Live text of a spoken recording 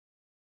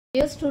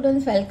Dear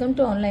students, welcome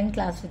to online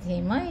class with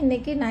Hema.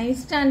 இன்னைக்கு 9th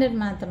standard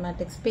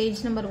mathematics page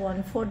number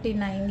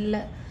 149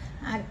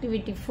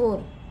 activity 4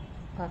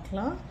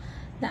 பார்க்கலாம்.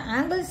 The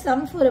angle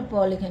sum for a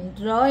polygon.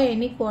 Draw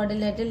any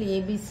quadrilateral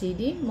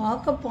ABCD.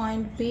 Mark a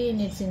point P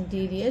in its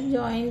interior.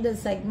 Join the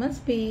segments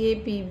PA,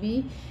 PB,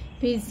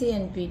 PC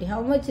and PD.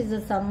 How much is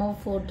the sum of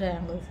four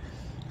triangles?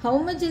 How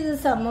much is the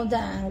sum of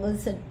the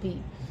angles at P?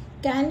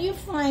 Can you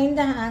find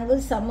the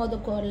angle sum of the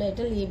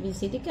quadrilateral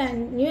ABCD? Can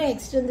you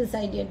extend this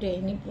idea to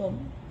any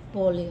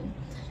polygon?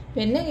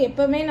 என்ன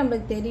எப்பவுமே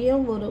நமக்கு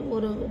தெரியும்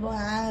ஒரு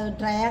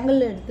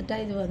triangle எடுத்துட்டா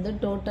இது வந்து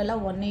டோட்டலா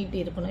 180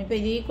 இருக்கணும். இப்போ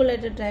இது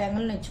ஈக்குவலேட்டர்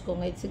ட்ரையாங்கிள்னு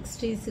வெச்சுக்கோங்க.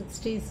 60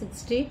 60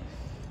 60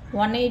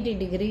 180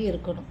 டிகிரி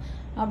இருக்கணும்.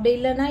 அப்படி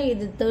இல்லனா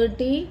இது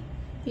 30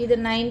 இது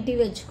 90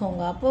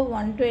 வெச்சுக்கோங்க. அப்போ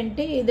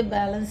 120 இது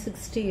பேலன்ஸ்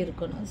 60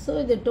 இருக்கணும். சோ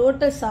இது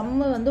டோட்டல் சம்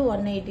வந்து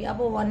 180.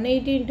 அப்போ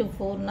 180 *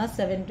 4 னா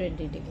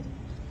 720 டிகிரி.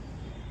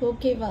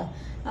 Okay va.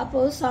 அப்போ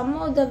sum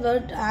of the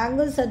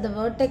angles at the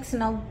vertex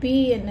now P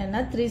என்னன்னா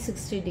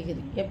 360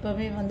 degree.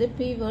 எப்பவுமே வந்து P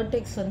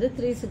vertex வந்து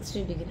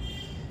 360 degree.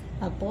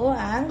 அப்போ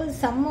angle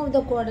sum of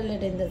the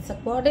quadrilateral இந்த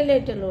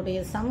quadrilateral உடைய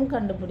sum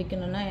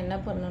கண்டுபிடிக்கணும்னா என்ன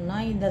பண்ணனும்னா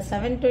இந்த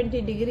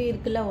 720 degree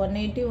இருக்குல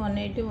 180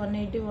 180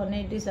 180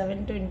 180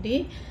 720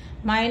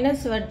 minus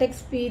vertex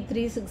P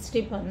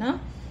 360 பண்ணா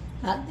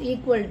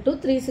equal to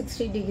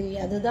 360 degree.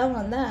 அதுதான்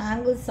வந்து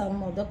angle sum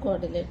of the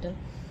quadrilateral.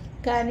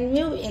 Can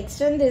you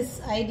extend this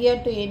idea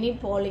to any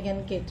polygon?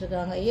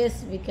 கேட்டிருக்காங்க. Yes,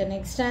 we can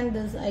extend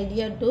this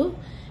idea to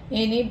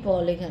any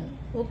polygon.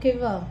 Okay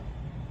va?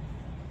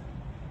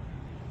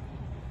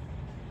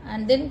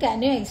 And then can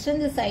you extend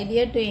this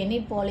idea to any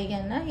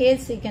polygon? Yes,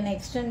 we can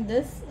extend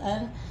this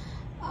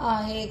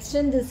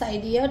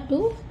idea to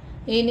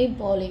any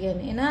polygon.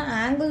 ஏன்னா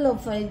angle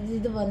of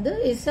இது வந்து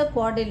is a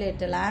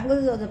quadrilateral.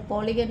 Angles of the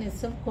polygon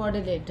is a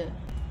quadrilateral.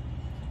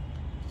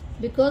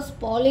 Because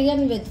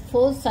polygon with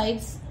four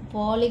sides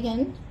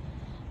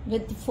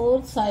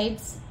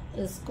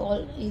is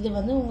called, இது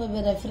வந்து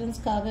உங்க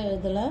ரெஃபரன்ஸ்க்காக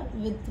எழுதலாம்.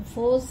 With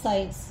four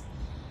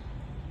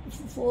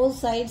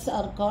sides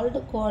are called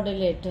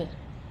quadrilateral.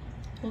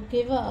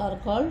 Okay va? Are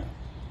called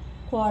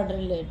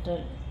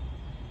quadrilateral.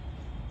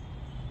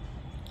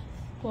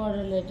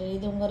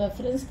 இது உங்க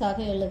ரெஃபரன்ஸ்க்காக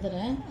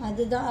எழுதுறேன்.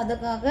 அதுதான்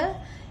அதுக்காக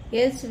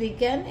yes we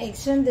can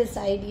extend this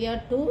idea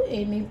to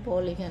any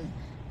polygon.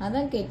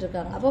 அதான்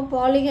கேட்டிருக்காங்க. அப்போ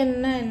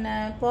பாலிகன்னா என்ன?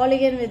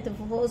 Polygon with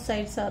four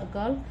sides are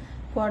called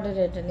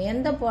quadrilateral.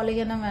 எந்த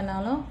பாலிகனை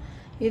வேணாலும்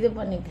இது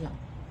பண்ணிக்கலாம்.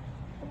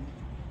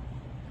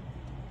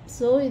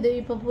 சோ இது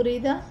இப்ப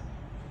புரியுதா?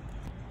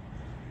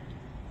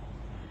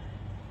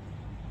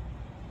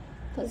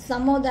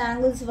 Sum of the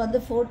angles வந்து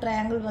 4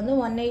 triangle வந்து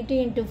 180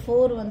 *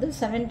 4 வந்து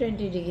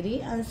 720 degree.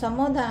 And sum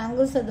of the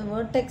angles at the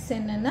vertex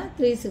என்னன்னா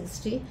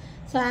 360.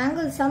 So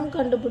angle sum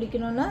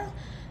கண்டுபிடிக்கணும்னா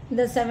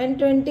இந்த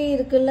 720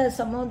 இருக்குல்ல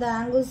sum of the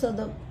angles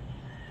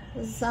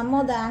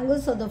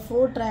of the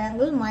four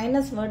triangle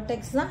minus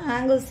vertex na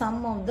angle sum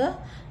of the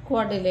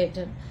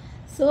quadrilateral.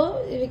 So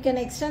we can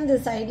extend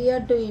this idea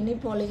to any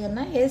polygon.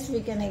 Yes,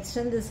 we can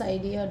extend this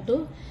idea to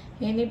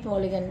any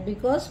polygon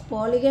because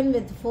polygon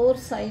with four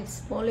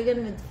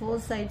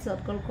sides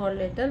are called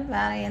quadrilateral.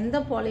 வேற எந்த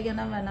polygon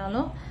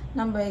வேணாலும்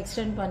நம்ம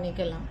extend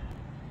பண்ணிக்கலாம்.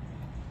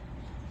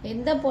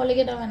 எந்த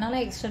பாலிகனை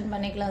வேணாலும் extend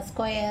பண்ணிக்கலாம்.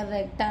 Square,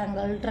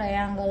 rectangle,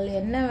 triangle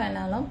என்ன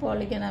வேணாலும்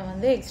பாலிகனை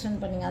வந்து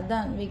எக்ஸ்டெண்ட் பண்ணிங்க.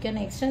 அதான் we can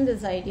extend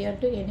this idea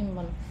to any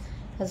one.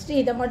 First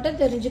இதை மட்டும்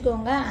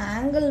தெரிஞ்சுக்கோங்க.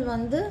 ஆங்கிள்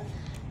வந்து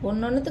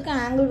ஒன்னொன்னுத்துக்கு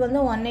ஆங்கிள் வந்து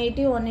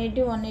 180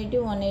 180 180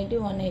 180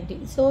 180.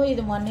 ஸோ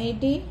இது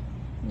 180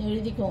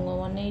 எழுதிக்கோங்க.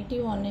 180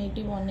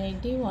 180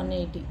 180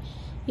 180.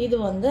 இது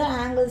வந்து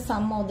angle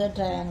some of the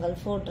triangle,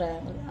 four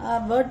triangle.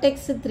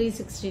 Vertex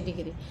 360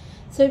 degree.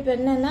 So இப்போ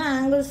என்னன்னா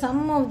angle sum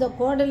of the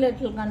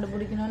quadrilateral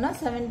கண்டுபிடிக்கணும்னா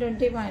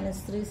 720 minus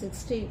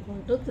 360 equal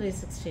to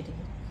 360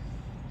 degree.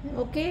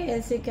 Okay,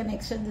 yes, you can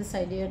extend this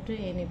idea to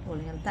any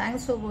polygon.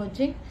 Thanks for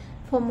watching.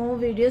 For more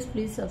videos,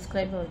 please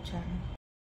subscribe our channel.